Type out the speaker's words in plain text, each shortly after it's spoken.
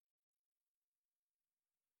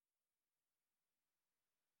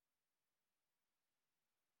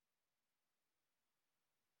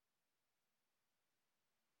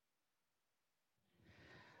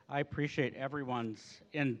I appreciate everyone's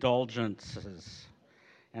indulgences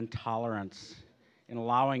and tolerance in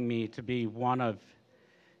allowing me to be one of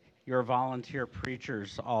your volunteer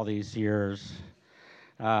preachers all these years.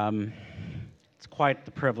 It's quite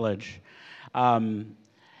the privilege.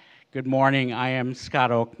 Good morning. I am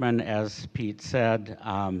Scott Oakman, as Pete said,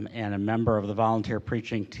 and a member of the volunteer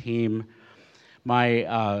preaching team.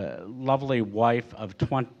 My lovely wife of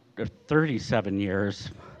 37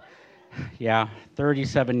 years,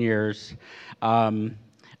 37 years.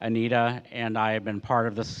 Anita and I have been part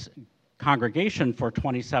of this congregation for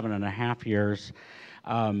 27 and a half years,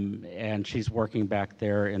 and she's working back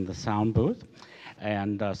there in the sound booth,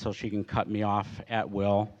 and so she can cut me off at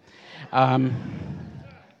will.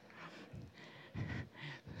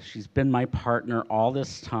 She's been my partner all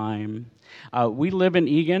this time. We live in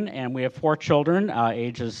Eagan, and we have 4 children,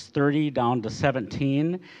 ages 30 down to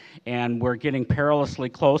 17, and we're getting perilously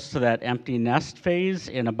close to that empty nest phase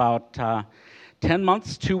in about 10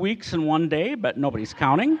 months, 2 weeks, and 1 day, but nobody's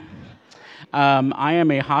counting. I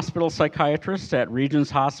am a hospital psychiatrist at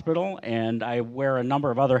Regions Hospital, and I wear a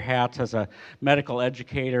number of other hats as a medical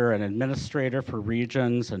educator and administrator for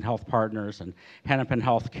Regions and Health Partners and Hennepin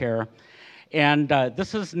Healthcare. And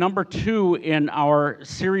this is number 2 in our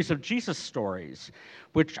series of Jesus stories,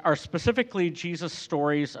 which are specifically Jesus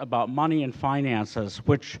stories about money and finances,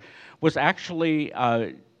 which was actually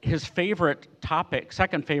his favorite topic,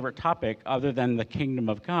 second favorite topic, other than the kingdom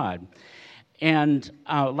of God. And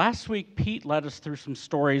last week, Pete led us through some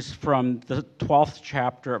stories from the 12th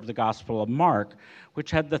chapter of the Gospel of Mark,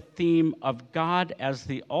 which had the theme of God as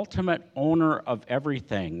the ultimate owner of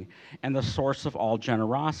everything and the source of all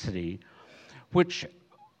generosity, which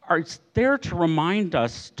are there to remind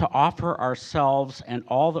us to offer ourselves and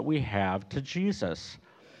all that we have to Jesus.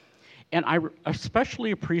 And I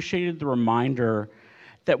especially appreciated the reminder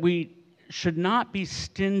that we should not be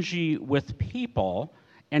stingy with people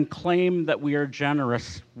and claim that we are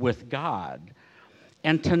generous with God,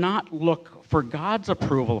 and to not look for God's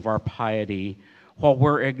approval of our piety while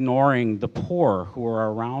we're ignoring the poor who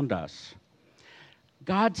are around us.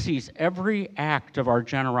 God sees every act of our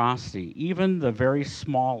generosity, even the very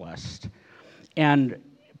smallest. And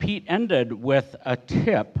Pete ended with a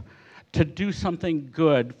tip to do something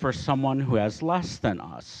good for someone who has less than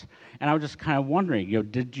us. And I was just kind of wondering,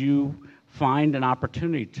 did you find an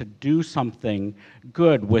opportunity to do something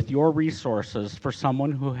good with your resources for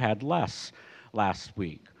someone who had less last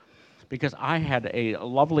week? Because I had a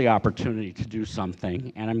lovely opportunity to do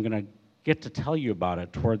something, and I'm going to get to tell you about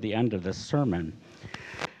it toward the end of this sermon.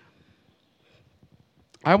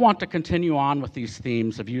 I want to continue on with these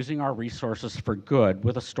themes of using our resources for good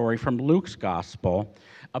with a story from Luke's gospel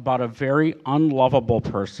about a very unlovable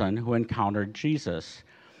person who encountered Jesus,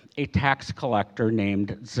 a tax collector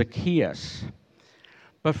named Zacchaeus.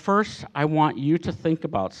 But first, I want you to think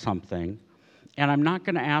about something, and I'm not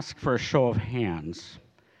going to ask for a show of hands.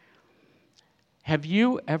 Have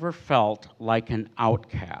you ever felt like an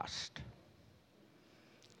outcast?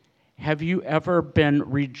 Have you ever been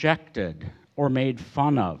rejected or made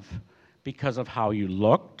fun of because of how you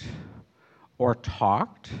looked or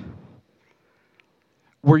talked?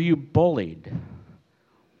 Were you bullied,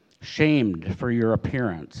 shamed for your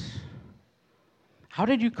appearance? How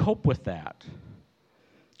did you cope with that?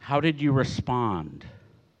 How did you respond?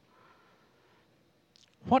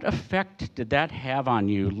 What effect did that have on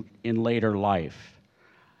you in later life,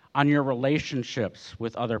 on your relationships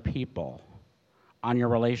with other people, on your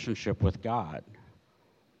relationship with God?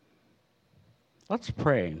 Let's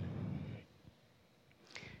pray.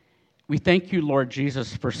 We thank you, Lord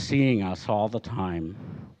Jesus, for seeing us all the time.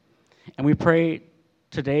 And we pray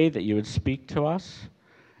today that you would speak to us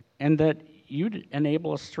and that you'd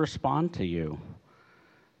enable us to respond to you.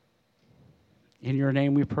 In your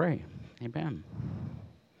name we pray. Amen.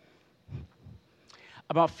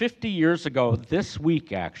 About 50 years ago, this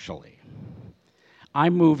week actually, I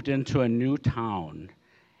moved into a new town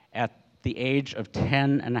at the age of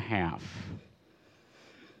 10 and a half.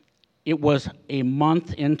 It was a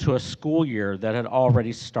month into a school year that had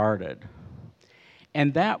already started.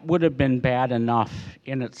 And that would have been bad enough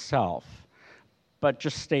in itself, but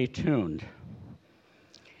just stay tuned.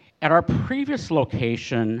 At our previous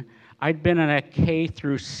location, I'd been in a K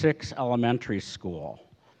through 6 elementary school.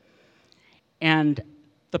 And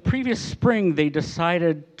the previous spring, they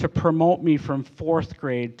decided to promote me from 4th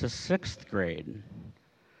grade to 6th grade.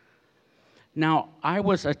 Now, I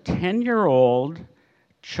was a 10-year-old,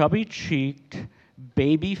 chubby-cheeked,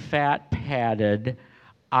 baby fat padded,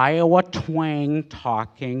 Iowa twang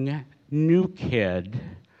talking new kid,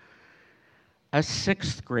 a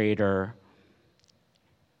 6th grader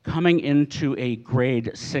coming into a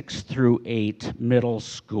grade 6 through 8 middle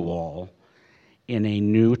school in a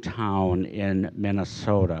new town in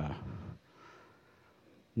Minnesota,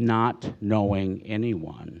 not knowing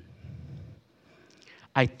anyone.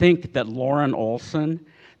 I think that Lauren Olson,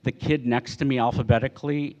 the kid next to me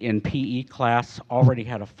alphabetically in PE class, already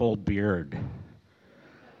had a full beard.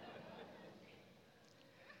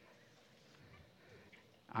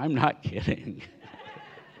 I'm not kidding.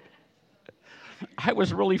 I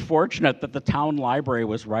was really fortunate that the town library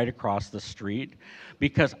was right across the street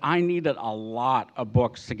because I needed a lot of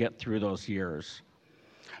books to get through those years.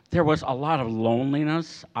 There was a lot of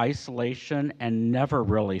loneliness, isolation, and never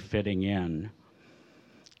really fitting in.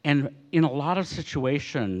 And in a lot of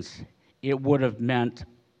situations, it would have meant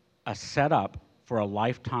a setup for a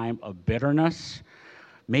lifetime of bitterness,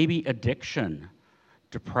 maybe addiction,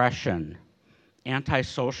 depression,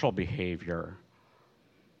 antisocial behavior.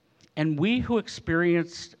 And we who have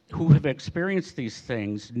experienced these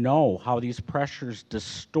things know how these pressures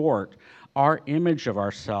distort our image of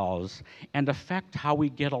ourselves and affect how we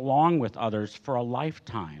get along with others for a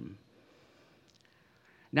lifetime.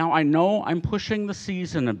 Now, I know I'm pushing the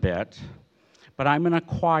season a bit, but I'm in a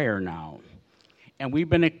choir now, and we've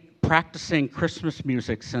been practicing Christmas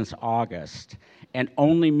music since August, and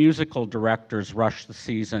only musical directors rush the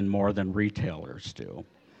season more than retailers do.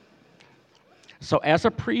 So as a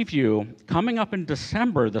preview, coming up in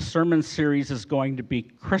December, the sermon series is going to be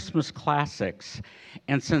Christmas Classics.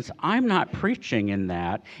 And since I'm not preaching in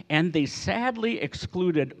that, and they sadly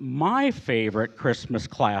excluded my favorite Christmas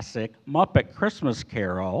classic, Muppet Christmas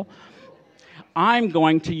Carol, I'm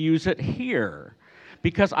going to use it here.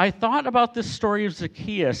 Because I thought about this story of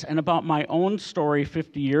Zacchaeus and about my own story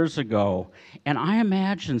 50 years ago, and I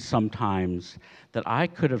imagine sometimes that I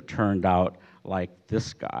could have turned out like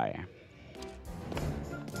this guy.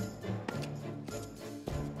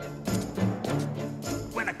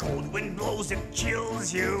 When a cold wind blows, it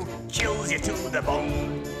chills you to the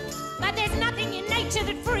bone. But there's nothing in nature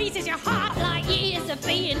that freezes your heart like years of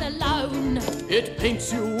being alone. It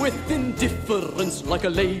paints you with indifference like a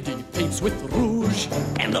lady paints with rouge.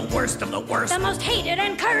 And the worst of the worst The most hated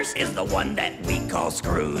and cursed is the one that we call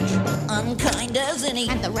Scrooge. Unkind as any,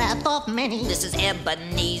 and the wrath of many. this is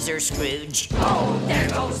Ebenezer Scrooge. Oh, there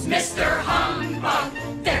goes Mr. Humbug,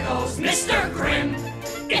 there goes Mr. Grim.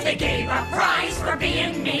 If they gave a prize for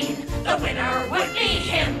being mean, the winner would be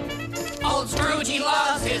him. Old Scrooge, he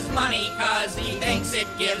loves his money 'cause he thinks it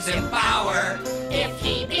gives him power. If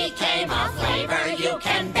he became a flavor, you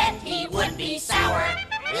can bet he would be sour.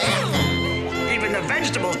 Even the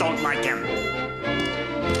vegetables don't like him.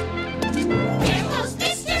 There goes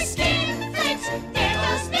Mr. Skinflint, there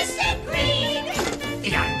goes Mr. Green,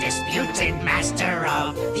 The undisputed master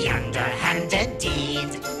of the underhanded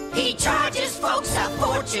deed. he charges folks a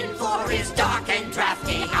fortune for his dark and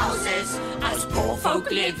drafty houses. Us poor folk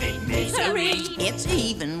live in misery. It's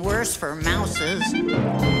even worse for mouses.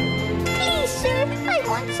 Please, sir, I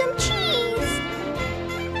want some cheese.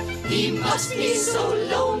 He must be so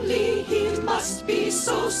lonely, he must be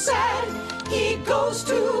so sad. He goes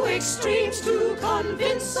to extremes to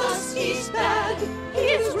convince us he's bad.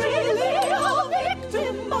 He's really a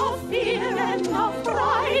victim of fear and of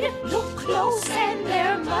pride. Look close and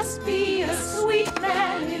there must be a sweet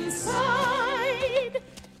man inside.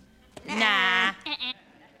 Nah.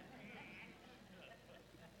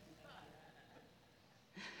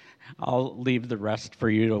 I'll leave the rest for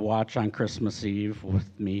you to watch on Christmas Eve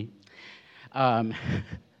with me. But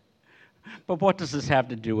what does this have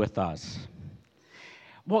to do with us?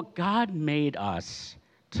 Well, God made us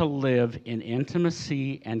to live in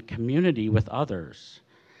intimacy and community with others.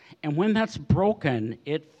 And when that's broken,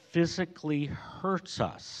 it physically hurts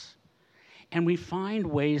us. And we find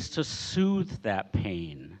ways to soothe that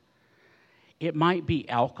pain. It might be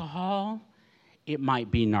alcohol, it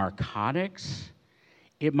might be narcotics,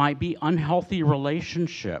 it might be unhealthy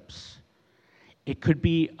relationships. It could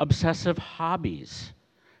be obsessive hobbies,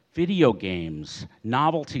 video games,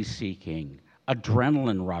 novelty seeking,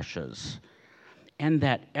 adrenaline rushes, and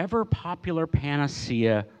that ever-popular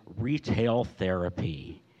panacea, retail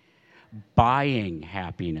therapy, buying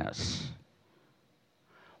happiness.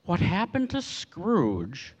 What happened to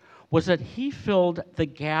Scrooge was that he filled the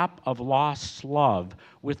gap of lost love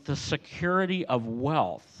with the security of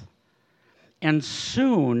wealth. And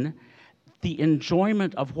soon, the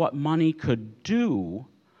enjoyment of what money could do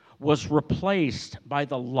was replaced by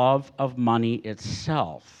the love of money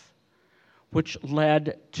itself, which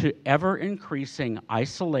led to ever-increasing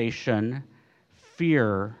isolation,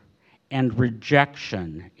 fear, and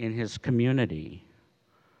rejection in his community.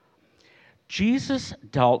 Jesus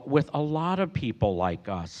dealt with a lot of people like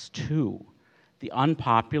us, too. The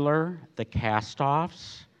unpopular, the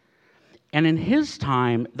cast-offs. And in his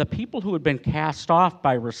time, the people who had been cast off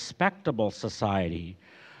by respectable society,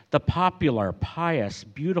 the popular, pious,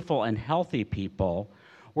 beautiful, and healthy people,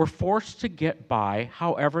 were forced to get by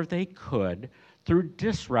however they could through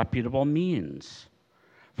disreputable means.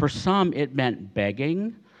 For some, it meant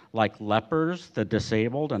begging, like lepers, the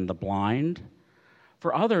disabled, and the blind.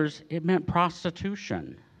 For others, it meant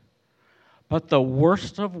prostitution. But the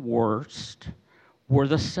worst of worst were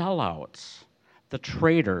the sellouts, the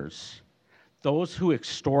traitors, those who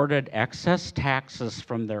extorted excess taxes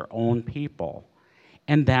from their own people.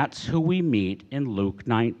 And that's who we meet in Luke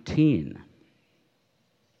 19.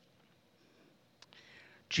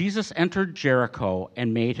 Jesus entered Jericho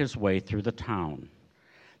and made his way through the town.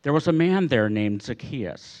 There was a man there named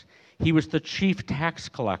Zacchaeus. He was the chief tax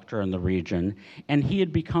collector in the region, and he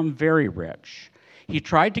had become very rich. He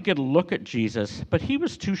tried to get a look at Jesus, but he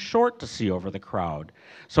was too short to see over the crowd.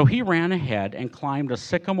 So he ran ahead and climbed a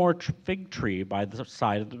sycamore fig tree by the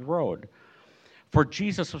side of the road, for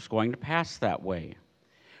Jesus was going to pass that way.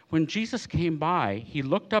 When Jesus came by, he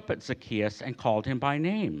looked up at Zacchaeus and called him by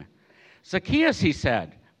name. "Zacchaeus," he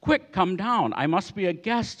said, "quick, come down. I must be a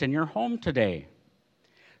guest in your home today."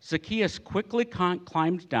 Zacchaeus quickly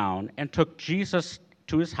climbed down and took Jesus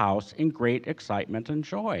to his house in great excitement and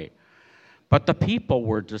joy. But the people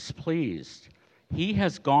were displeased. "He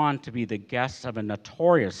has gone to be the guest of a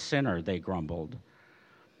notorious sinner," they grumbled.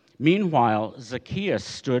 Meanwhile, Zacchaeus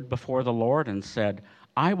stood before the Lord and said,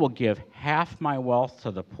 "I will give half my wealth to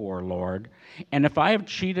the poor, Lord, and if I have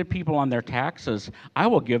cheated people on their taxes, I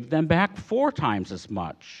will give them back 4 times as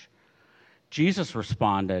much." Jesus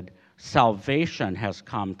responded, "Salvation has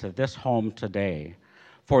come to this home today,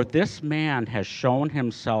 for this man has shown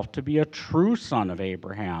himself to be a true son of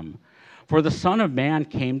Abraham. For the Son of Man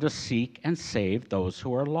came to seek and save those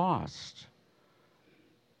who are lost."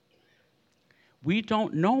 We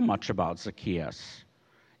don't know much about Zacchaeus,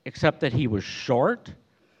 except that he was short,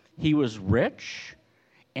 he was rich,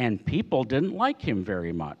 and people didn't like him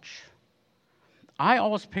very much. I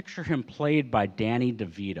always picture him played by Danny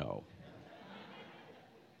DeVito.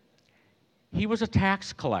 He was a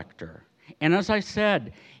tax collector, and as I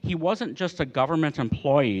said, he wasn't just a government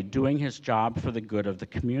employee doing his job for the good of the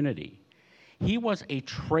community. He was a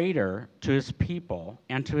traitor to his people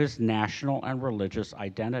and to his national and religious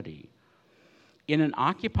identity. In an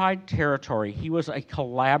occupied territory, he was a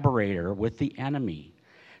collaborator with the enemy,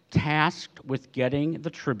 tasked with getting the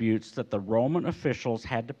tributes that the Roman officials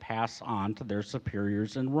had to pass on to their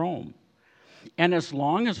superiors in Rome. And as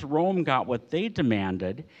long as Rome got what they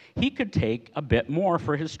demanded, he could take a bit more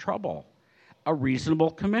for his trouble, a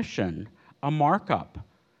reasonable commission, a markup.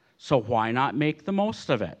 So why not make the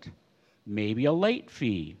most of it? Maybe a late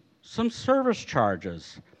fee, some service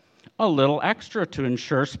charges, a little extra to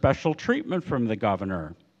ensure special treatment from the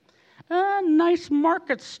governor. A nice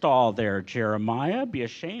market stall there, Jeremiah. Be a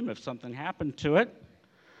shame if something happened to it.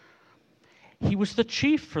 He was the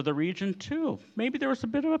chief for the region, too. Maybe there was a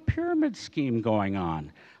bit of a pyramid scheme going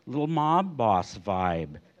on. Little mob boss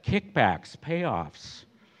vibe, kickbacks, payoffs.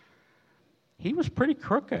 He was pretty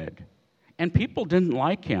crooked, and people didn't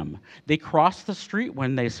like him. They crossed the street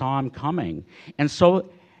when they saw him coming, and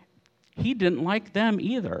so he didn't like them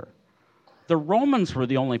either. The Romans were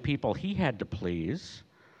the only people he had to please,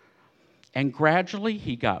 and gradually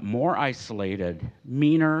he got more isolated,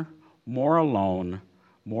 meaner, more alone,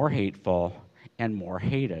 more hateful, and more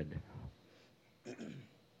hated.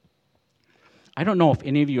 I don't know if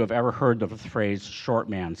any of you have ever heard of the phrase short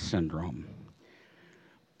man syndrome.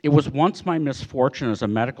 It was once my misfortune as a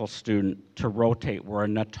medical student to rotate where a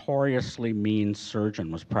notoriously mean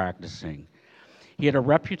surgeon was practicing. He had a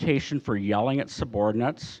reputation for yelling at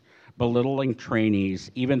subordinates, belittling trainees,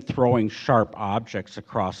 even throwing sharp objects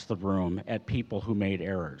across the room at people who made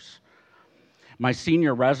errors. My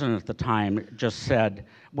senior resident at the time just said,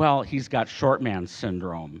 "Well, he's got short man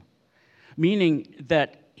syndrome," meaning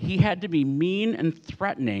that he had to be mean and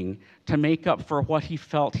threatening to make up for what he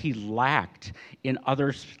felt he lacked in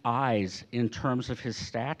others' eyes in terms of his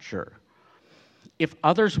stature. If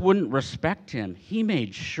others wouldn't respect him, he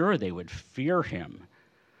made sure they would fear him.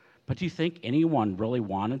 But do you think anyone really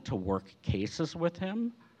wanted to work cases with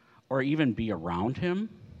him or even be around him?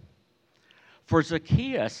 For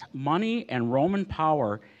Zacchaeus, money and Roman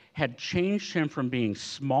power had changed him from being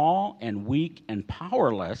small and weak and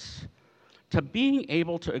powerless to being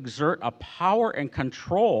able to exert a power and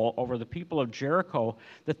control over the people of Jericho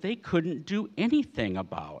that they couldn't do anything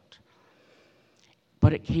about.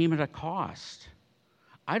 But it came at a cost.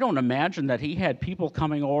 I don't imagine that he had people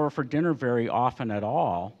coming over for dinner very often at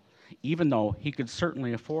all, even though he could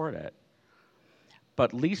certainly afford it.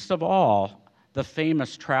 But least of all, the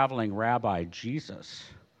famous traveling rabbi, Jesus.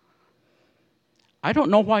 I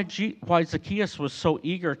don't know why Zacchaeus was so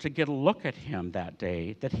eager to get a look at him that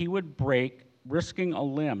day that he would break, risking a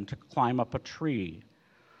limb to climb up a tree.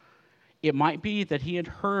 It might be that he had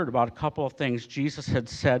heard about a couple of things Jesus had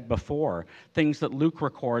said before, things that Luke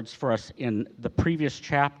records for us in the previous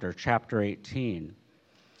chapter, chapter 18.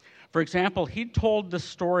 For example, he told the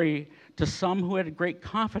story to some who had great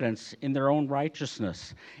confidence in their own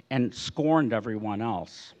righteousness and scorned everyone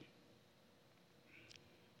else.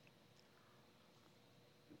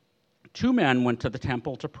 2 men went to the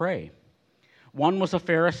temple to pray. One was a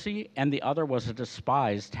Pharisee, and the other was a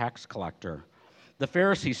despised tax collector. The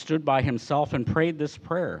Pharisee stood by himself and prayed this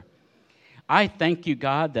prayer: I thank you,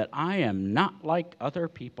 God, that I am not like other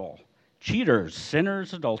people, cheaters,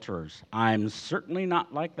 sinners, adulterers. I'm certainly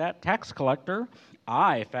not like that tax collector.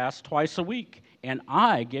 I fast twice a week, and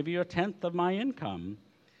I give you 1/10 of my income.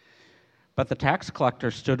 But the tax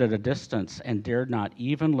collector stood at a distance and dared not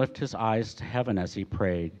even lift his eyes to heaven as he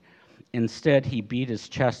prayed. Instead, he beat his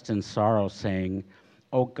chest in sorrow, saying,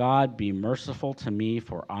 O God, be merciful to me,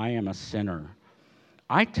 for I am a sinner.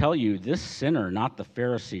 I tell you, this sinner, not the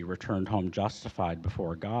Pharisee, returned home justified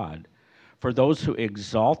before God. For those who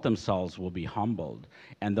exalt themselves will be humbled,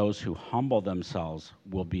 and those who humble themselves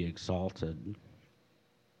will be exalted.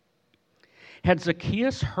 Had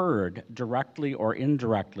Zacchaeus heard directly or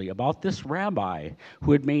indirectly about this rabbi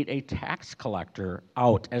who had made a tax collector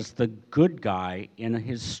out as the good guy in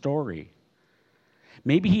his story?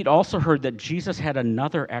 Maybe he'd also heard that Jesus had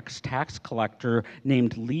another ex-tax collector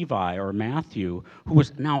named Levi or Matthew who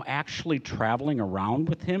was now actually traveling around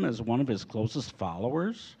with him as one of his closest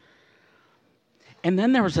followers. And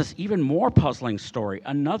then there was this even more puzzling story.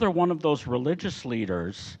 Another one of those religious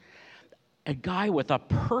leaders, a guy with a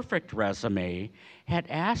perfect resume, had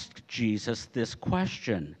asked Jesus this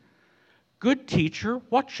question: Good teacher,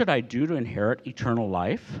 what should I do to inherit eternal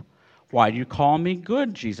life? Why do you call me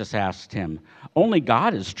good? Jesus asked him. Only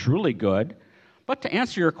God is truly good. But to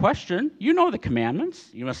answer your question, you know the commandments.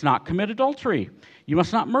 You must not commit adultery. You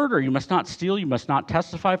must not murder. You must not steal. You must not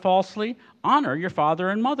testify falsely. Honor your father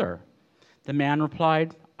and mother. The man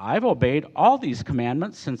replied, I've obeyed all these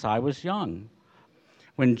commandments since I was young.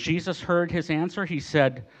 When Jesus heard his answer, he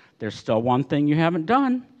said, There's still one thing you haven't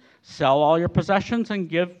done. Sell all your possessions and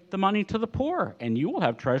give the money to the poor, and you will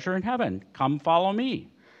have treasure in heaven. Come follow me.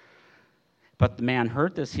 But the man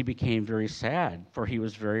heard this, he became very sad, for he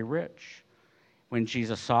was very rich. When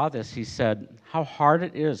Jesus saw this, he said, How hard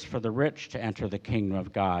it is for the rich to enter the kingdom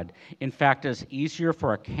of God. In fact, it is easier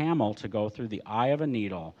for a camel to go through the eye of a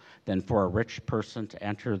needle than for a rich person to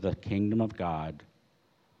enter the kingdom of God.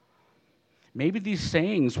 Maybe these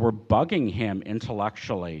sayings were bugging him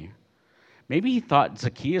intellectually. Maybe he thought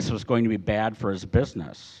Zacchaeus was going to be bad for his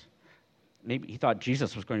business. Maybe he thought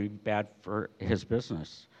Jesus was going to be bad for his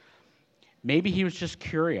business. Maybe he was just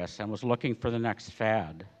curious and was looking for the next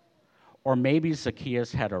fad. Or maybe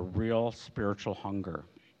Zacchaeus had a real spiritual hunger.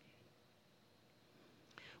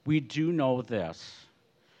 We do know this.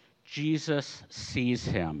 Jesus sees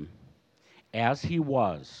him as he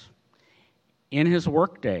was in his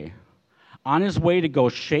workday, on his way to go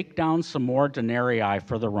shake down some more denarii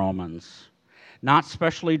for the Romans. Not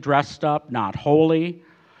specially dressed up, not holy,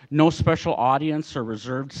 no special audience or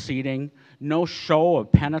reserved seating, no show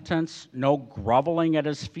of penitence, no groveling at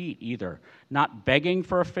his feet either, not begging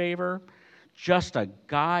for a favor, just a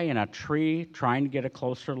guy in a tree trying to get a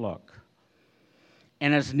closer look.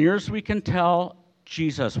 And as near as we can tell,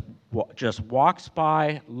 Jesus just walks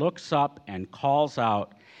by, looks up, and calls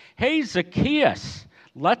out, Hey, Zacchaeus,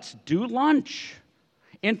 let's do lunch.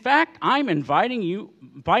 In fact, I'm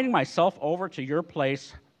inviting myself over to your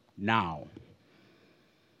place now.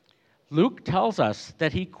 Luke tells us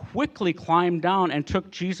that he quickly climbed down and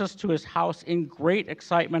took Jesus to his house in great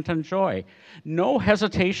excitement and joy. No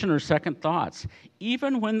hesitation or second thoughts,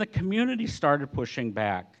 even when the community started pushing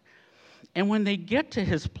back. And when they get to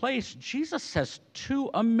his place, Jesus says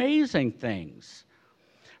 2 amazing things.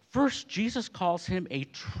 First, Jesus calls him a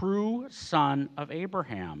true son of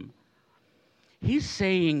Abraham. He's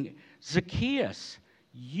saying, Zacchaeus,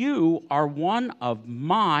 you are one of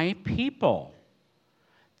my people.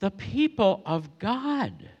 The people of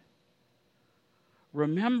God.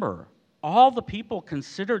 Remember, all the people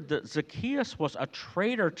considered that Zacchaeus was a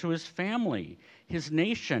traitor to his family, his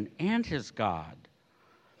nation, and his God.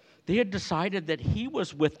 They had decided that he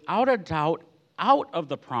was without a doubt out of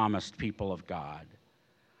the promised people of God.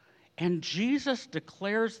 And Jesus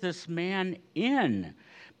declares this man in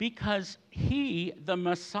because he, the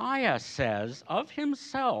Messiah, says of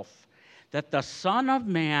himself that the Son of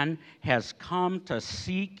Man has come to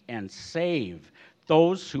seek and save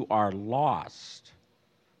those who are lost.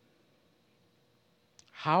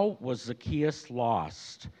 How was Zacchaeus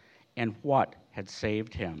lost, and what had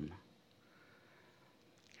saved him?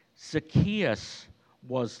 Zacchaeus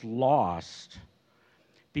was lost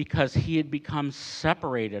because he had become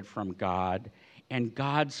separated from God and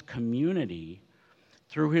God's community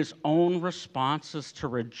through his own responses to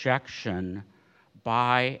rejection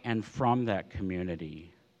by and from that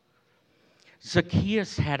community.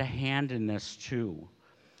 Zacchaeus had a hand in this too.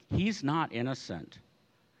 He's not innocent.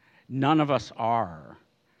 None of us are,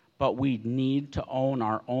 but we need to own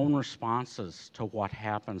our own responses to what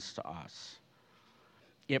happens to us.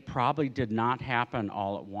 It probably did not happen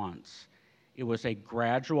all at once. It was a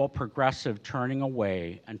gradual, progressive turning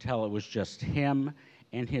away until it was just him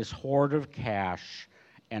and his hoard of cash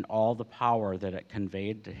and all the power that it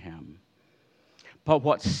conveyed to him. But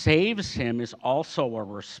what saves him is also a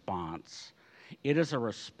response. It is a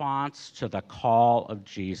response to the call of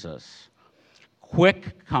Jesus.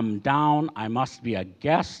 Quick, come down, I must be a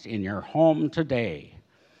guest in your home today.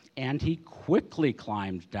 And he quickly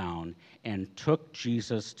climbed down and took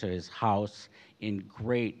Jesus to his house in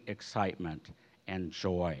great excitement and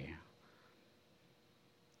joy.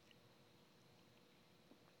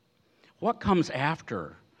 What comes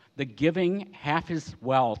after? The giving half his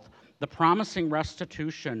wealth, the promising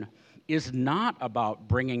restitution, is not about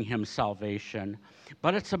bringing him salvation,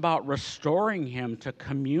 but it's about restoring him to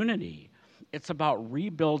community. It's about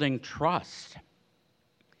rebuilding trust.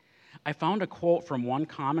 I found a quote from one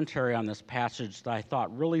commentary on this passage that I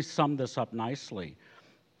thought really summed this up nicely.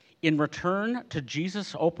 In return to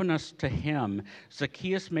Jesus' openness to him,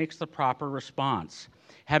 Zacchaeus makes the proper response.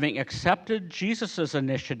 Having accepted Jesus'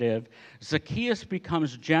 initiative, Zacchaeus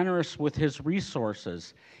becomes generous with his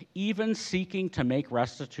resources, even seeking to make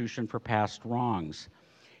restitution for past wrongs.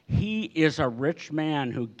 He is a rich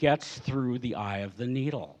man who gets through the eye of the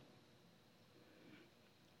needle.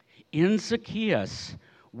 In Zacchaeus,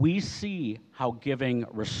 we see how giving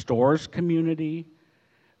restores community,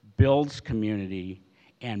 builds community,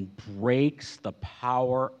 and breaks the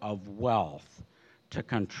power of wealth to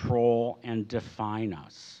control and define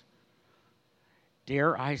us.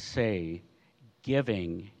 Dare I say,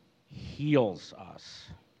 giving heals us.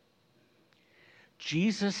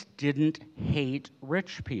 Jesus didn't hate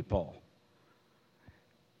rich people.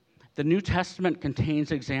 The New Testament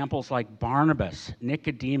contains examples like Barnabas,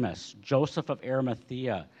 Nicodemus, Joseph of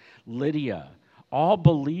Arimathea, Lydia, all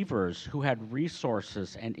believers who had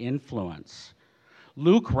resources and influence.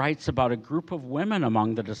 Luke writes about a group of women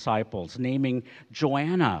among the disciples, naming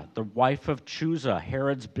Joanna, the wife of Chuza,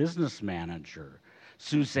 Herod's business manager,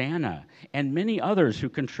 Susanna, and many others who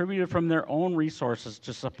contributed from their own resources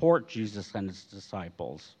to support Jesus and his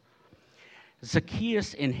disciples.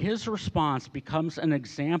 Zacchaeus, in his response, becomes an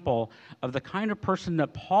example of the kind of person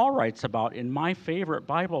that Paul writes about in my favorite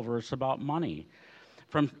Bible verse about money,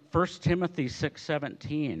 from 1 Timothy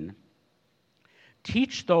 6:17.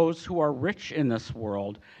 Teach those who are rich in this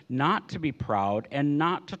world not to be proud and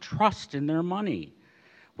not to trust in their money,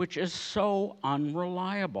 which is so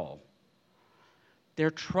unreliable.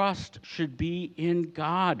 Their trust should be in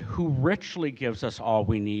God, who richly gives us all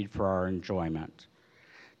we need for our enjoyment.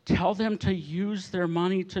 Tell them to use their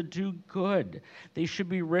money to do good. They should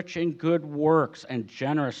be rich in good works and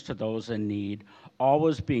generous to those in need,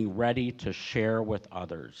 always being ready to share with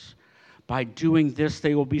others. By doing this,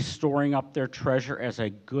 they will be storing up their treasure as a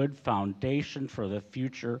good foundation for the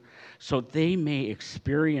future, so they may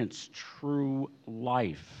experience true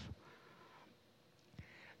life.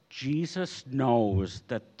 Jesus knows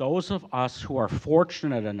that those of us who are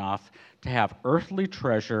fortunate enough to have earthly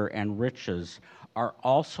treasure and riches are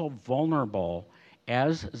also vulnerable,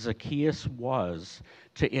 as Zacchaeus was,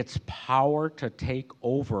 to its power to take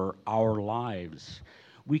over our lives.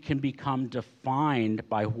 We can become defined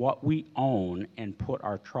by what we own and put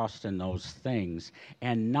our trust in those things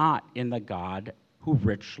and not in the God who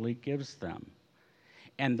richly gives them.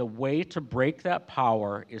 And the way to break that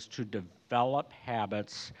power is to develop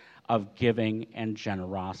habits of giving and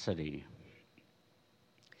generosity.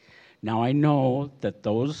 Now, I know that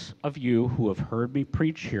those of you who have heard me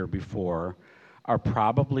preach here before are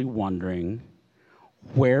probably wondering,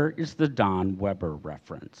 where is the Don Weber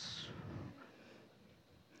reference?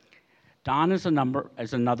 Don is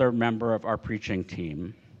another member of our preaching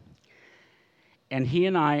team, and he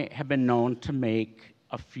and I have been known to make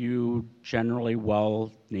a few generally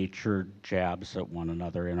well-natured jabs at one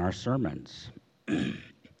another in our sermons.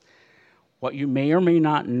 What you may or may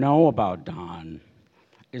not know about Don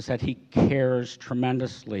is that he cares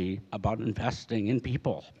tremendously about investing in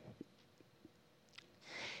people.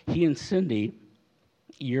 He and Cindy,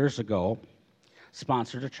 years ago,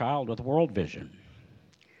 sponsored a child with World Vision.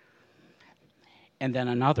 And then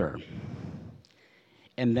another.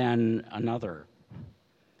 And then another.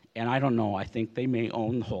 And I don't know, I think they may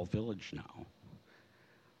own the whole village now.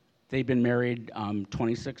 They've been married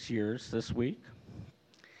 26 years this week.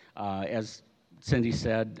 As Cindy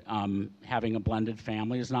said, having a blended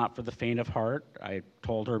family is not for the faint of heart. I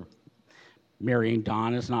told her marrying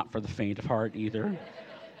Don is not for the faint of heart either.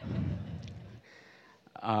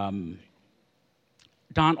 Don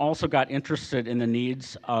also got interested in the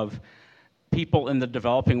needs of people in the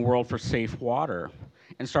developing world for safe water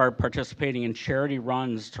and started participating in charity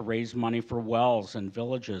runs to raise money for wells in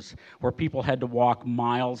villages where people had to walk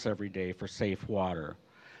miles every day for safe water.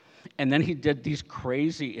 And then he did these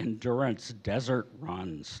crazy endurance desert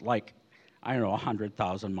runs, like,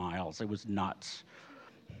 100,000 miles. It was nuts.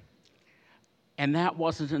 And that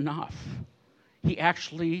wasn't enough. He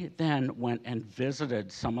actually then went and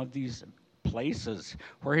visited some of these places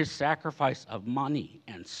where his sacrifice of money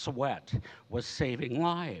and sweat was saving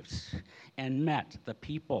lives and met the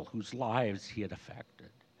people whose lives he had affected.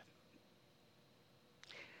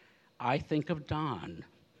 I think of Don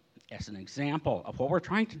as an example of what we're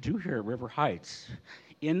trying to do here at River Heights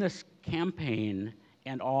in this campaign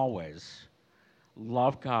and always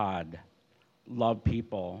love God, love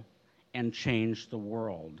people, and change the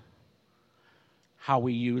world. How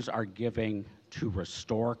we use our giving to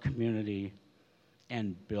restore community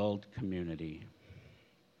and build community.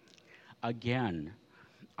 Again,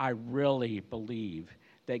 I really believe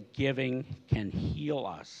that giving can heal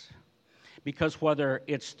us, because whether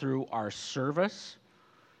it's through our service,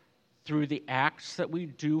 through the acts that we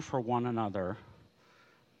do for one another,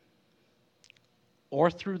 or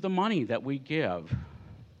through the money that we give,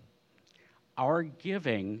 our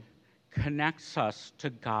giving connects us to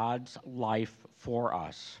God's life for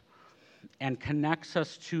us and connects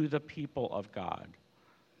us to the people of God.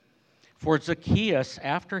 For Zacchaeus,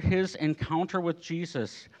 after his encounter with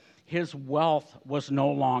Jesus, his wealth was no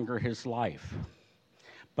longer his life,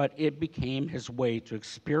 but it became his way to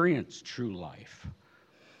experience true life.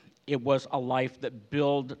 It was a life that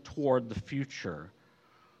built toward the future,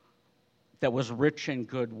 that was rich in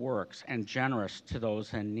good works and generous to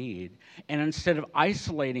those in need. And instead of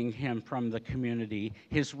isolating him from the community,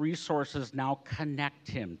 his resources now connect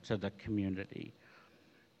him to the community.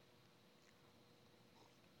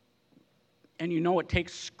 And it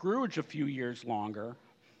takes Scrooge a few years longer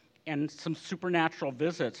and some supernatural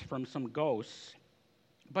visits from some ghosts,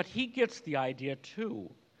 but he gets the idea too.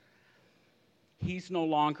 He's no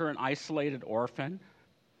longer an isolated orphan.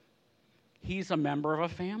 He's a member of a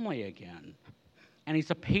family again, and he's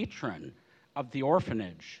a patron of the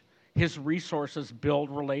orphanage. His resources build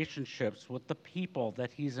relationships with the people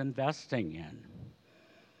that he's investing in.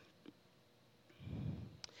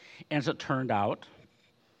 As it turned out,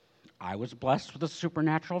 I was blessed with a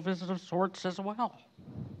supernatural visit of sorts as well.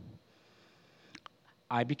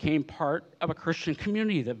 I became part of a Christian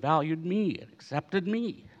community that valued me and accepted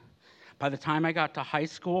me. By the time I got to high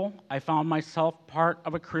school, I found myself part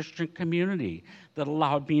of a Christian community that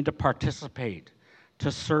allowed me to participate,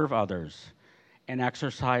 to serve others, and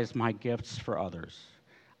exercise my gifts for others.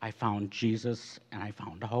 I found Jesus and I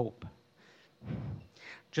found hope.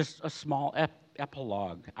 Just a small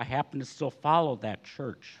epilogue. I happen to still follow that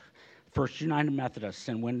church, First United Methodist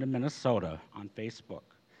in Windham, Minnesota, on Facebook.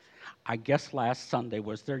 I guess last Sunday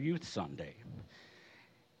was their youth Sunday,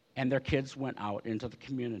 and their kids went out into the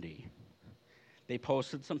community. They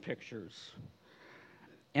posted some pictures,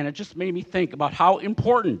 and it just made me think about how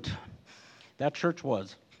important that church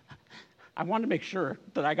was. I wanted to make sure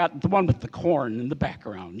that I got the one with the corn in the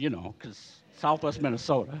background, because Southwest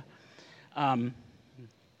Minnesota. So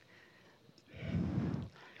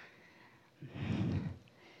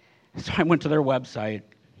I went to their website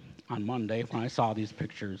on Monday when I saw these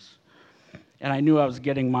pictures, and I knew I was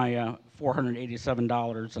getting my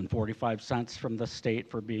 $487.45 from the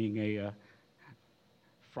state for being a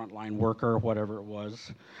frontline worker, whatever it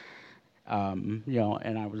was,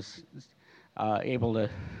 and I was able to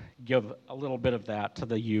give a little bit of that to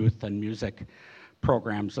the youth and music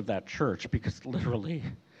programs of that church, because literally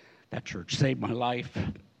that church saved my life,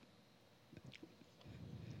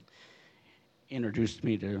 introduced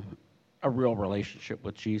me to a real relationship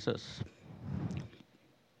with Jesus.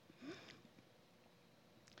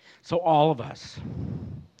 So all of us,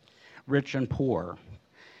 rich and poor,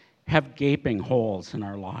 have gaping holes in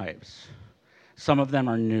our lives. Some of them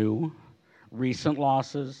are new, recent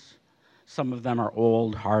losses. Some of them are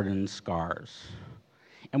old, hardened scars.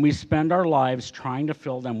 And we spend our lives trying to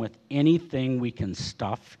fill them with anything we can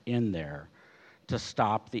stuff in there to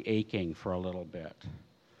stop the aching for a little bit.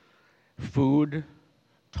 Food,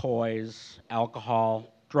 toys,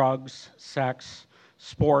 alcohol, drugs, sex,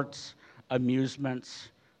 sports, amusements,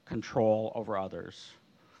 control over others.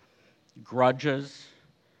 Grudges,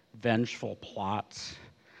 vengeful plots.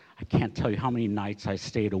 I can't tell you how many nights I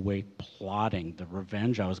stayed awake plotting the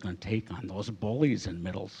revenge I was going to take on those bullies in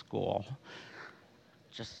middle school.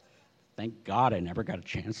 Just thank God I never got a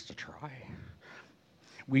chance to try.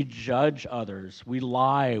 We judge others, we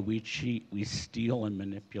lie, we cheat, we steal and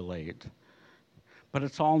manipulate. But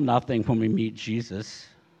it's all nothing when we meet Jesus.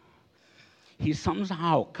 He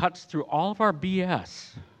somehow cuts through all of our BS,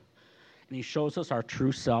 and he shows us our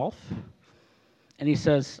true self, and he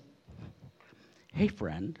says, hey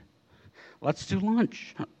friend, let's do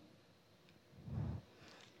lunch.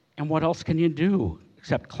 And what else can you do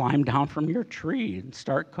except climb down from your tree and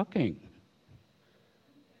start cooking?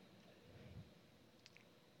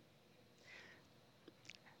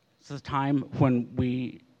 It's a time when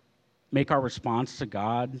we make our response to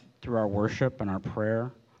God through our worship and our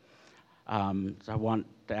prayer. So I want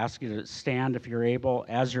to ask you to stand if you're able,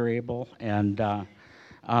 as you're able, and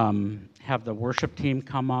have the worship team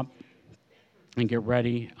come up and get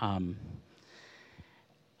ready.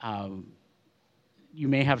 You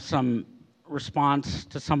may have some response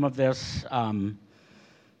to some of this,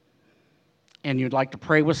 and you'd like to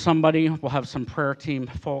pray with somebody. We'll have some prayer team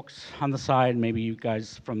folks on the side. Maybe you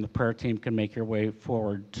guys from the prayer team can make your way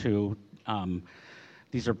forward to.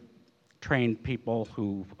 These are trained people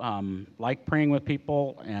who like praying with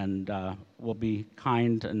people and will be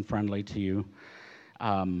kind and friendly to you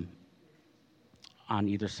on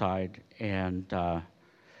either side.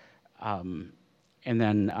 And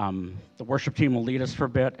then the worship team will lead us for a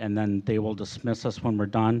bit, and then they will dismiss us when we're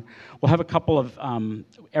done. We'll have a couple of,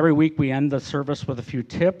 every week we end the service with a few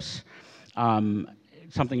tips,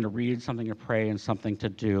 something to read, something to pray, and something to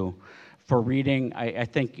do. For reading, I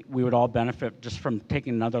think we would all benefit just from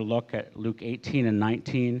taking another look at Luke 18 and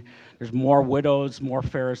 19. There's more widows, more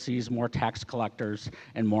Pharisees, more tax collectors,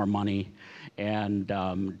 and more money. And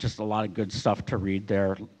just a lot of good stuff to read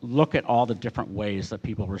there. Look at all the different ways that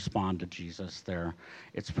people respond to Jesus there.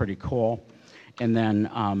 It's pretty cool. And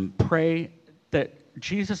then pray that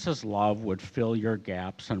Jesus' love would fill your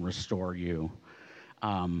gaps and restore you.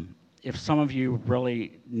 If some of you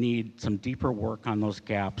really need some deeper work on those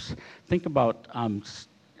gaps, think about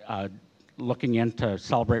looking into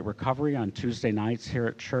Celebrate Recovery on Tuesday nights here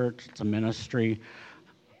at church. It's a ministry.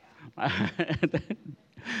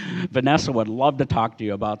 Vanessa would love to talk to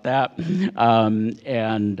you about that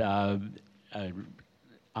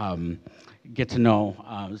get to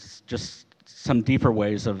know just some deeper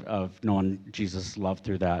ways of knowing Jesus' love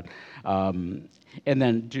through that. And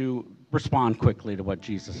then respond quickly to what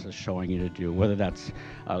Jesus is showing you to do, whether that's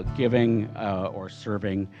giving or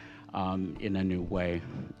serving in a new way.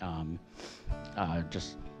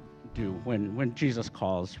 Just do, when Jesus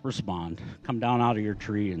calls, respond. Come down out of your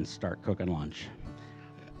tree and start cooking lunch.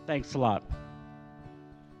 Thanks a lot.